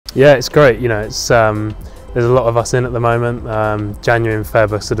Yeah, it's great. You know, it's there's a lot of us in at the moment. January and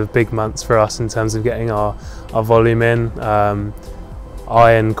Feb are sort of big months for us in terms of getting our volume in.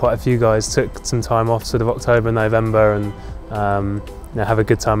 I and quite a few guys took some time off, sort of October, November, and you know, have a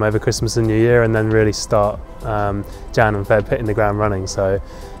good time over Christmas and New Year, and then really start Jan and Feb hitting the ground running. So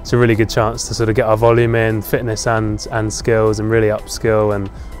it's a really good chance to sort of get our volume in, fitness and skills, and really upskill. And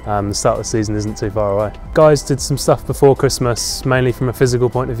the start of the season isn't too far away. Guys did some stuff before Christmas, mainly from a physical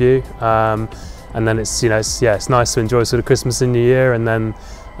point of view, and then it's, you know, it's nice to enjoy sort of Christmas and New Year, and then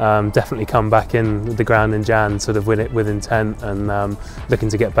definitely come back in the ground in Jan, sort of with intent, and looking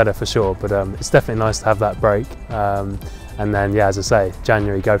to get better for sure. But it's definitely nice to have that break, and then, yeah, as I say,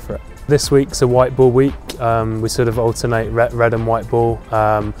 January, go for it. This week's a white ball week. We sort of alternate red and white ball,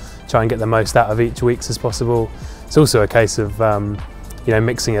 try and get the most out of each week as possible. It's also a case of you know,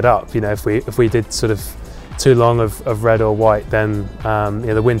 mixing it up. You know, if we did sort of too long of red or white, then you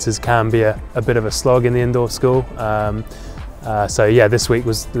know, the winters can be a bit of a slog in the indoor school. So yeah, this week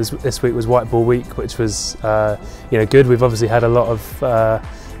was white ball week, which was you know, good. We've obviously had a lot of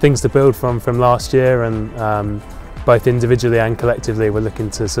things to build from last year, and both individually and collectively we're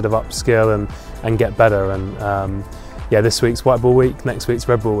looking to sort of upskill and get better. And yeah, this week's white ball week, next week's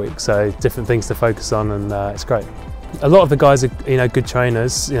red ball week, so different things to focus on, and it's great. A lot of the guys are, you know, good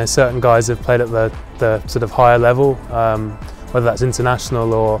trainers. You know, certain guys have played at the sort of higher level, whether that's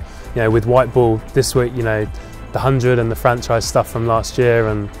international or, you know, with white ball this week, you know, the 100 and the franchise stuff from last year,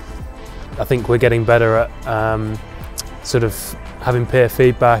 and I think we're getting better at sort of having peer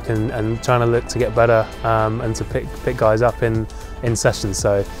feedback and trying to look to get better, and to pick guys up in sessions.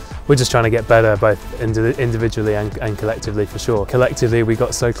 So we're just trying to get better, both individually and collectively, for sure. Collectively, we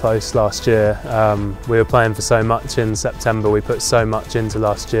got so close last year. We were playing for so much in September. We put so much into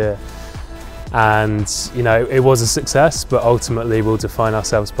last year, and you know, it was a success. But ultimately, we'll define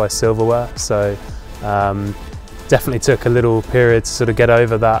ourselves by silverware. So definitely took a little period to sort of get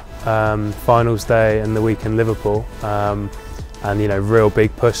over that finals day and the week in Liverpool. And you know, real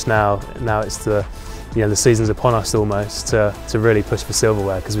big push now. Now it's the, you know, the season's upon us almost to really push for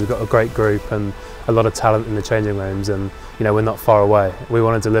silverware, because we've got a great group and a lot of talent in the changing rooms, and you know, we're not far away. We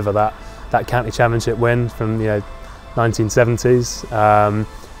want to deliver that county championship win from, you know, 1970s,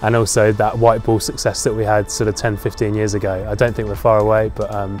 and also that white ball success that we had sort of 10-15 years ago. I don't think we're far away, but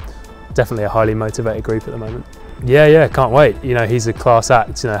definitely a highly motivated group at the moment. Yeah, can't wait. You know, he's a class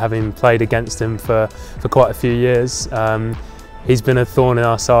act. You know, having played against him for quite a few years. He's been a thorn in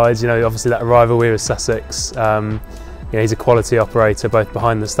our sides. You know, obviously that rivalry with Sussex. You know, he's a quality operator, both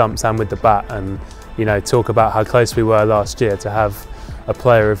behind the stumps and with the bat. And you know, talk about how close we were last year. To have a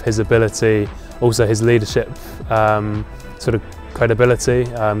player of his ability, also his leadership, sort of credibility,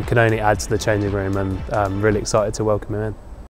 can only add to the changing room. And I'm really excited to welcome him in.